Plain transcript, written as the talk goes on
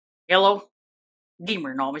Hello,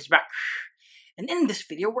 Gamer Nom is back. And in this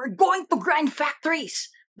video, we're going to grind factories.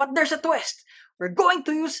 But there's a twist. We're going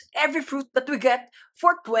to use every fruit that we get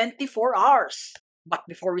for 24 hours. But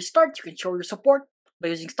before we start, you can show your support by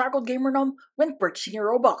using StarCode GamerNom when purchasing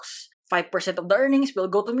your Robux. 5% of the earnings will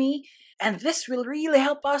go to me, and this will really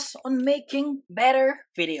help us on making better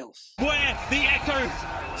videos. Where the echo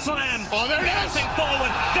slam. Oh, there it is.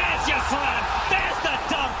 Forward. There's your slam. There's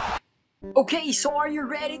the dunk. Okay, so are you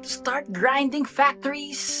ready to start grinding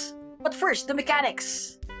factories? But first, the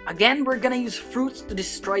mechanics. Again, we're gonna use fruits to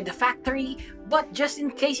destroy the factory, but just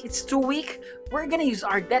in case it's too weak, we're gonna use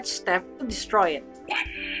our death step to destroy it.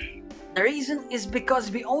 The reason is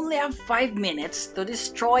because we only have 5 minutes to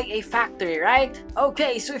destroy a factory, right?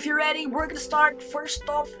 Okay, so if you're ready, we're gonna start. First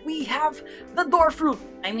off, we have the door fruit.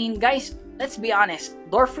 I mean, guys, let's be honest.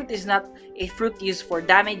 Door fruit is not a fruit used for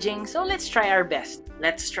damaging, so let's try our best.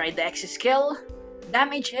 Let's try the X skill.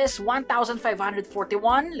 Damage is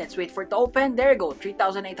 1,541. Let's wait for it to open. There you go,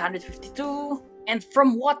 3,852. And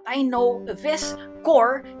from what I know, this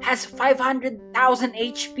core has 500,000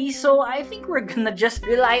 HP, so I think we're gonna just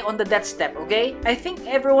rely on the death step, okay? I think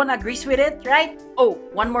everyone agrees with it, right? Oh,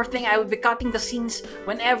 one more thing, I will be cutting the scenes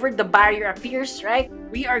whenever the barrier appears, right?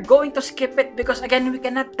 We are going to skip it because again, we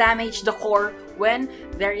cannot damage the core when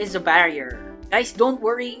there is a barrier. Guys, don't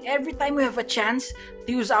worry, every time we have a chance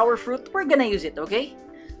to use our fruit, we're gonna use it, okay?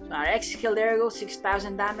 Our X skill, there you go,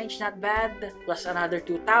 6,000 damage, not bad, plus another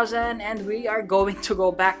 2,000, and we are going to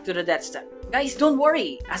go back to the death step. Guys, don't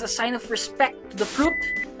worry, as a sign of respect to the fruit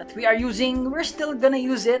that we are using, we're still gonna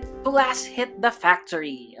use it to last hit the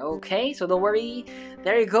factory, okay? So don't worry,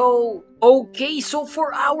 there you go. Okay, so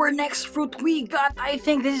for our next fruit we got, I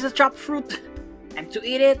think this is a chopped fruit. Time to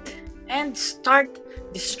eat it and start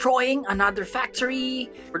destroying another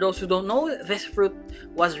factory. For those who don't know, this fruit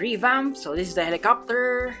was revamped, so this is the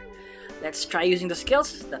helicopter. Let's try using the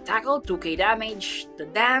skills. The tackle, 2k damage. The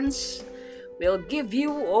dance will give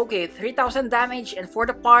you, okay, 3,000 damage, and for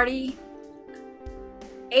the party,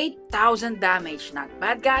 8,000 damage. Not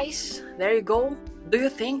bad, guys. There you go. Do you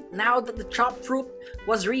think now that the chopped fruit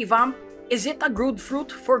was revamped, is it a good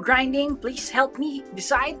fruit for grinding? Please help me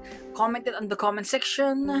decide. Comment it on the comment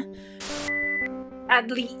section.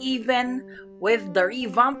 Sadly, even with the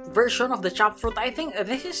revamped version of the chopped fruit, I think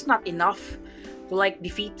this is not enough to like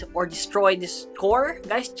defeat or destroy this core.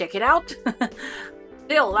 Guys, check it out.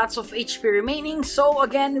 Still lots of HP remaining, so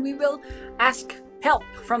again we will ask help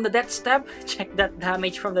from the death step. Check that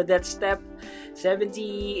damage from the death step,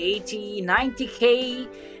 70, 80, 90k,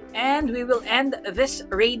 and we will end this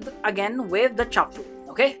raid again with the chopped fruit.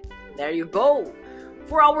 Okay, there you go.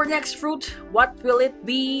 For our next fruit, what will it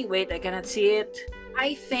be? Wait, I cannot see it.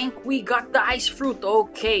 I think we got the ice fruit.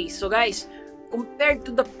 Okay, so guys, compared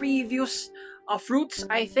to the previous fruits,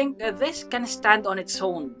 I think this can stand on its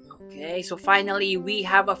own. Okay, so finally we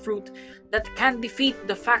have a fruit that can defeat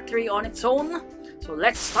the factory on its own. So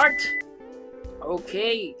let's start.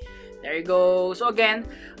 Okay, there you go. So again,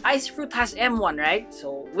 ice fruit has M1, right?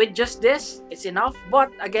 So with just this, it's enough.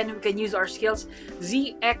 But again, we can use our skills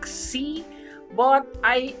ZXC. But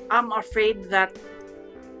I am afraid that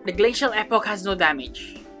the glacial epoch has no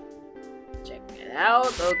damage. Check it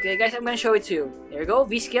out. Okay, guys, I'm gonna show it to you. There you go,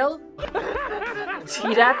 V skill.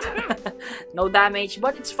 See that? No damage,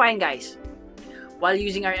 but it's fine, guys. While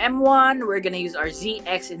using our M1, we're gonna use our Z,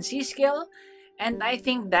 X, and C skill, and I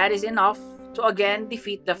think that is enough to again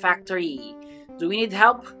defeat the factory. Do we need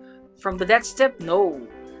help from the death step? No.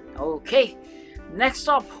 Okay. Next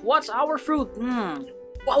up, what's our fruit?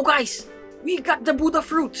 Wow, guys, we got the Buddha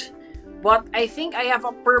fruit. But I think I have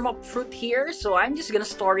a perma fruit here, so I'm just gonna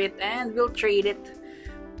store it and we'll trade it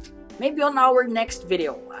maybe on our next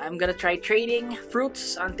video. I'm gonna try trading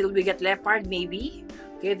fruits until we get leopard, maybe.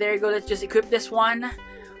 Okay, there you go. Let's just equip this one.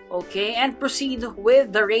 Okay, and proceed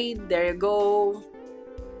with the raid. There you go.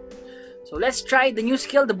 So let's try the new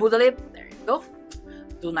skill, the Buddha Lip. There you go.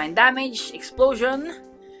 2,9 damage, explosion.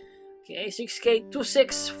 Okay, 6k,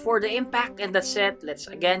 2,6 for the impact, and that's it. Let's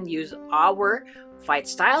again use our fight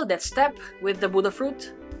style, that step with the Buddha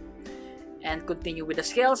fruit, and continue with the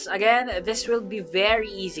skills. Again, this will be very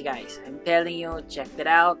easy, guys. I'm telling you, check that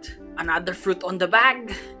out. Another fruit on the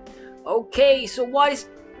bag. Okay, so what?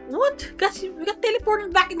 Guys, we got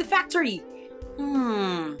teleported back in the factory.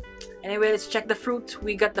 Anyway, let's check the fruit.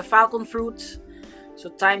 We got the falcon fruit, so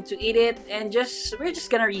time to eat it, and we're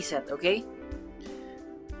just gonna reset. Okay,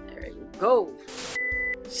 there you go.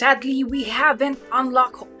 Sadly, we haven't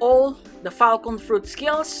unlocked all the falcon fruit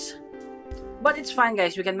skills, but it's fine,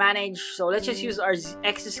 guys, we can manage. So let's just use our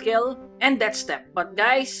X skill and that step. But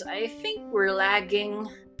guys, I think we're lagging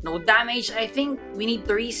No damage. I think we need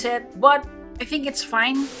to reset, but I think it's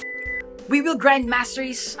fine. We will grind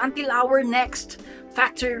masteries until our next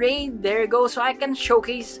factory raid. There you go, so I can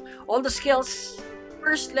showcase all the skills.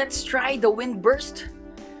 First, let's try the wind burst.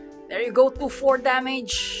 There you go, 2-4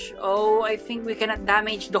 damage. Oh, I think we cannot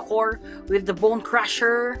damage the core with the bone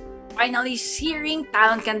crusher. Finally, searing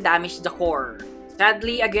talon can damage the core.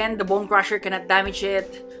 Sadly, again, the bone crusher cannot damage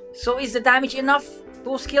it. So is the damage enough?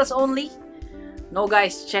 2 skills only? No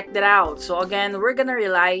guys, check that out. So again, we're gonna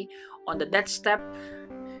rely on the death step.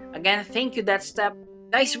 Again, thank you, death step.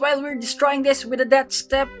 Guys, while we're destroying this with the death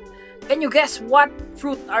step, can you guess what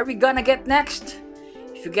fruit are we gonna get next?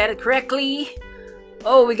 If you get it correctly,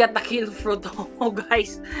 oh, we got the kill fruit. Oh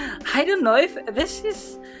guys, I don't know if this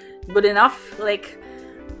is good enough. Like,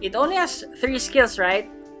 it only has 3 skills,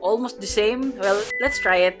 right? Almost the same. Well, let's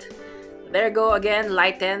try it. There you go again,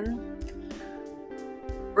 lighten.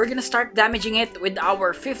 We're gonna start damaging it with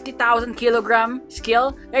our 50,000 kilogram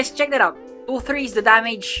skill. Guys, check that out. 2-3 is the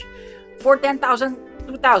damage. For 10,000,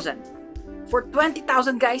 2,000. For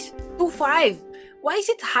 20,000, guys, 2-5. Why is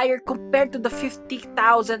it higher compared to the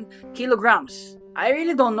 50,000 kilograms? I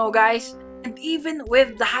really don't know, guys. And even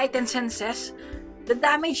with the heightened senses, the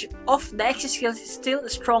damage of the X skill is still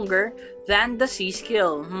stronger than the C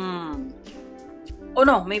skill. Oh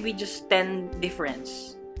no, maybe just 10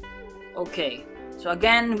 difference. Okay, so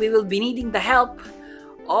again, we will be needing the help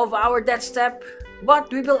of our death step,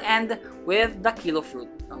 but we will end with the kilo fruit.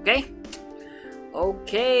 Okay?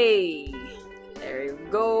 Okay, there you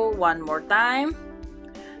go. One more time.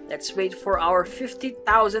 Let's wait for our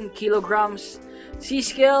 50,000 kilograms C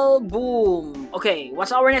skill. Boom. Okay,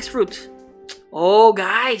 what's our next fruit? Oh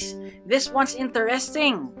guys, this one's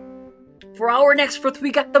interesting. For our next fruit,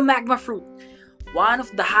 we got the magma fruit. One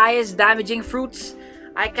of the highest damaging fruits.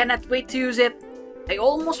 I cannot wait to use it. I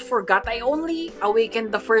almost forgot. I only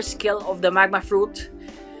awakened the first skill of the magma fruit.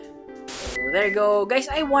 So there you go. Guys,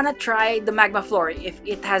 I wanna try the magma floor. If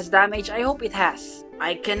it has damage, I hope it has.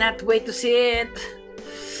 I cannot wait to see it.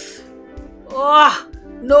 Oh,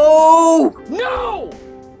 no! No!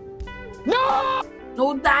 No!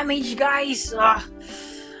 No damage, guys!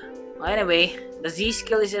 Anyway, the Z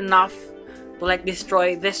skill is enough to like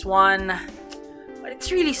destroy this one. But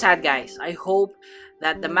it's really sad, guys. I hope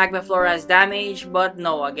that the magma floor has damage, but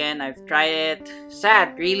no, again, I've tried it.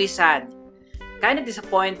 Sad, really sad. Kind of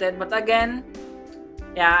disappointed, but again,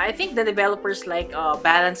 yeah, I think the developers like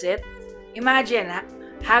balance it. Imagine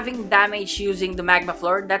having damage using the magma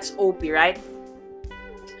floor. That's OP, right?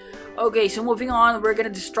 Okay, so moving on, we're gonna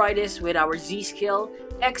destroy this with our Z skill,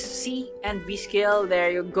 X, C, and V skill. There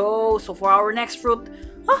you go. So for our next fruit,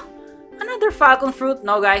 another falcon fruit.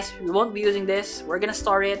 No guys, we won't be using this. We're gonna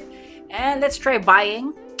store it, and let's try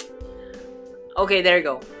buying. Okay, there you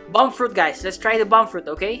go. Bomb fruit, guys. Let's try the bomb fruit.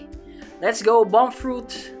 Okay, let's go bomb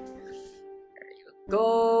fruit. There you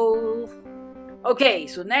go. Okay,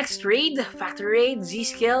 so next raid, factory raid, Z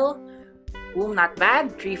skill. Boom, not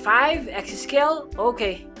bad. 3-5, X skill.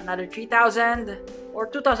 Okay, another 3,000 or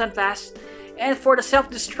 2,000 fast. And for the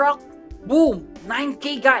self-destruct, boom,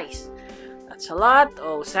 9k, guys. That's a lot.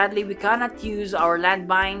 Oh, sadly, we cannot use our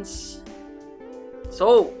landmines.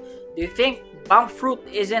 So, do you think bomb fruit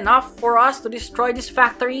is enough for us to destroy this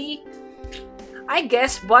factory? I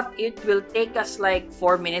guess, but it will take us like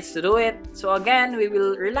 4 minutes to do it. So again, we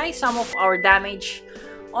will rely some of our damage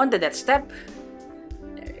on the death step.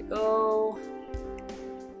 There you go.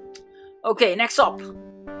 Okay, next up.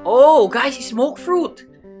 Oh, guys, smoke fruit.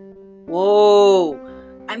 Whoa.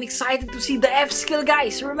 I'm excited to see the F skill,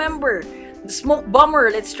 guys. Remember, the smoke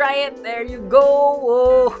bomber. Let's try it. There you go.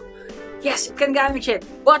 Whoa. Yes, it can damage it.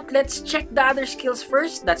 But let's check the other skills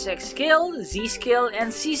first. That's X skill, Z skill,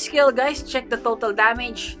 and C skill, guys. Check the total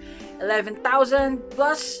damage. 11,000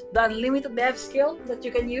 plus the unlimited F skill that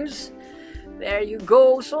you can use. There you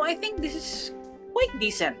go. So I think this is quite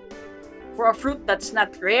decent. For a fruit that's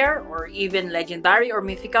not rare or even legendary or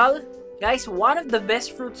mythical. Guys, one of the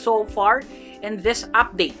best fruits so far in this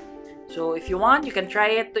update. So if you want, you can try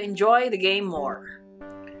it to enjoy the game more.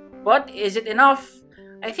 But is it enough?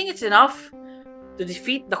 I think it's enough to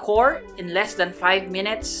defeat the core in less than 5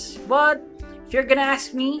 minutes. But if you're gonna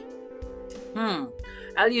ask me,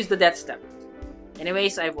 I'll use the death step.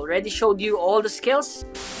 Anyways, I've already showed you all the skills.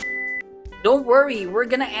 Don't worry, we're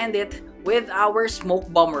gonna end it with our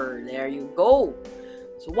smoke bomber. There you go.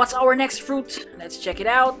 So what's our next fruit? Let's check it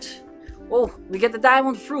out. Oh, we get the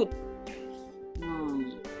diamond fruit.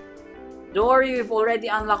 Don't worry, we've already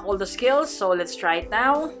unlocked all the skills. So let's try it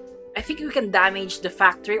now. I think we can damage the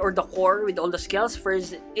factory or the core with all the skills.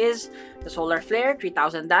 First is the solar flare,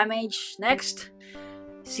 3,000 damage. Next,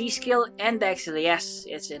 C skill, and Dex skill. Yes,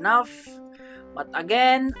 it's enough. But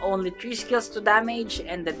again, only 3 skills to damage,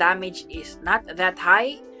 and the damage is not that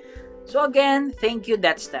high. So again, thank you,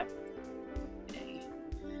 that step.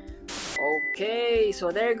 Okay,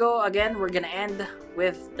 so there you go. Again, we're gonna end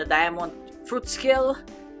with the diamond fruit skill.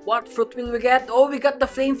 What fruit will we get? Oh, we got the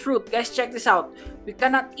flame fruit. Guys, check this out. We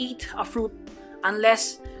cannot eat a fruit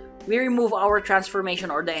unless we remove our transformation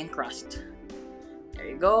or the encrust. There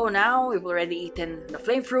you go. Now we've already eaten the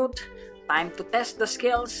flame fruit. Time to test the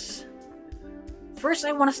skills. First,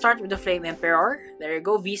 I want to start with the flame emperor. There you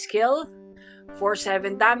go. V skill,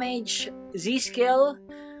 4-7 damage. Z skill.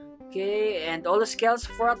 Okay, and all the skills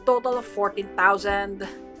for a total of 14,000.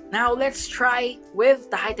 Now let's try with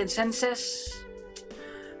the heightened senses.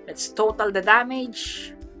 Let's total the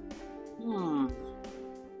damage.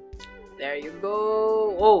 There you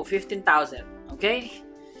go. Oh, 15,000. Okay.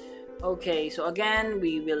 Okay, so again,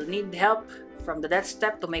 we will need help from the death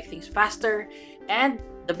step to make things faster. And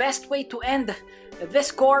the best way to end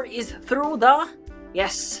this core is through the,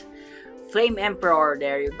 yes, Flame Emperor.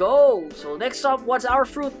 There you go. So next up, what's our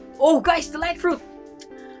fruit? Oh, guys, the light fruit.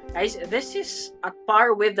 Guys, this is at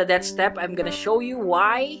par with the death step. I'm gonna show you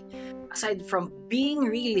why. Aside from being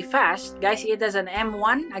really fast, guys, it has an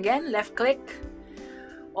M1. Again, left click.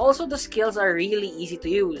 Also, the skills are really easy to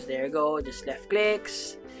use. There you go. Just left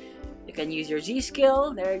clicks. You can use your Z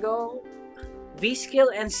skill. There you go. V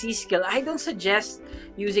skill and C skill. I don't suggest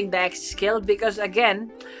using the X skill because,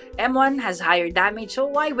 again, M1 has higher damage. So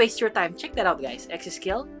why waste your time? Check that out, guys. X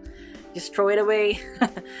skill. Just throw it away.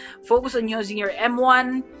 Focus on using your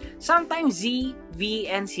M1. Sometimes Z, V,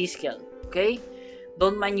 and C skill. Okay?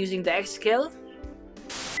 Don't mind using the X skill.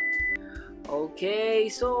 Okay,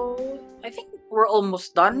 so I think we're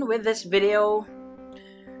almost done with this video.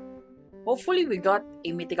 Hopefully we got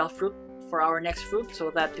a mythical fruit for our next fruit so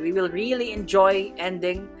that we will really enjoy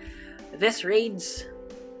ending this raids.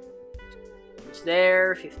 It's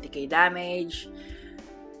there, 50k damage.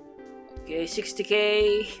 Okay,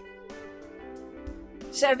 60k,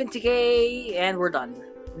 70k, and we're done.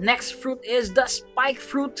 Next fruit is the spike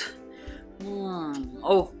fruit.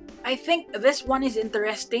 Oh, I think this one is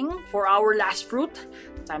interesting for our last fruit.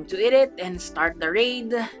 Time to eat it and start the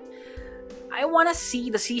raid. I want to see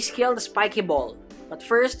the C skill, the spiky ball. But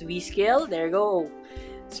first, V skill. There you go.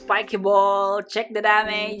 Spiky ball. Check the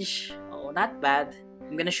damage. Oh, not bad.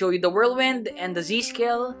 I'm gonna show you the whirlwind and the Z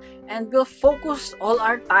skill. And we'll focus all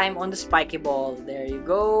our time on the spiky ball. There you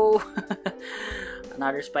go.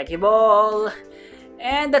 Another spiky ball.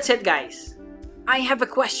 And that's it, guys. I have a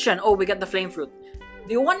question. Oh, we got the flame fruit.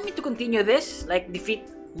 Do you want me to continue this? Like defeat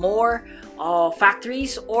more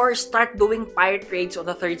factories or start doing pirate raids on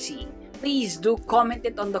the 3rd sea? Please do comment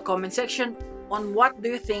it on the comment section on what do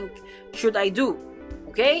you think should I do.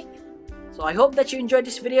 Okay? So I hope that you enjoyed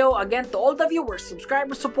this video. Again, to all the viewers,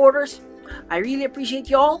 subscribers, supporters, I really appreciate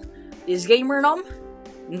you all. This is Gamer Nom.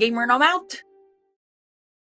 Gamer Nom out.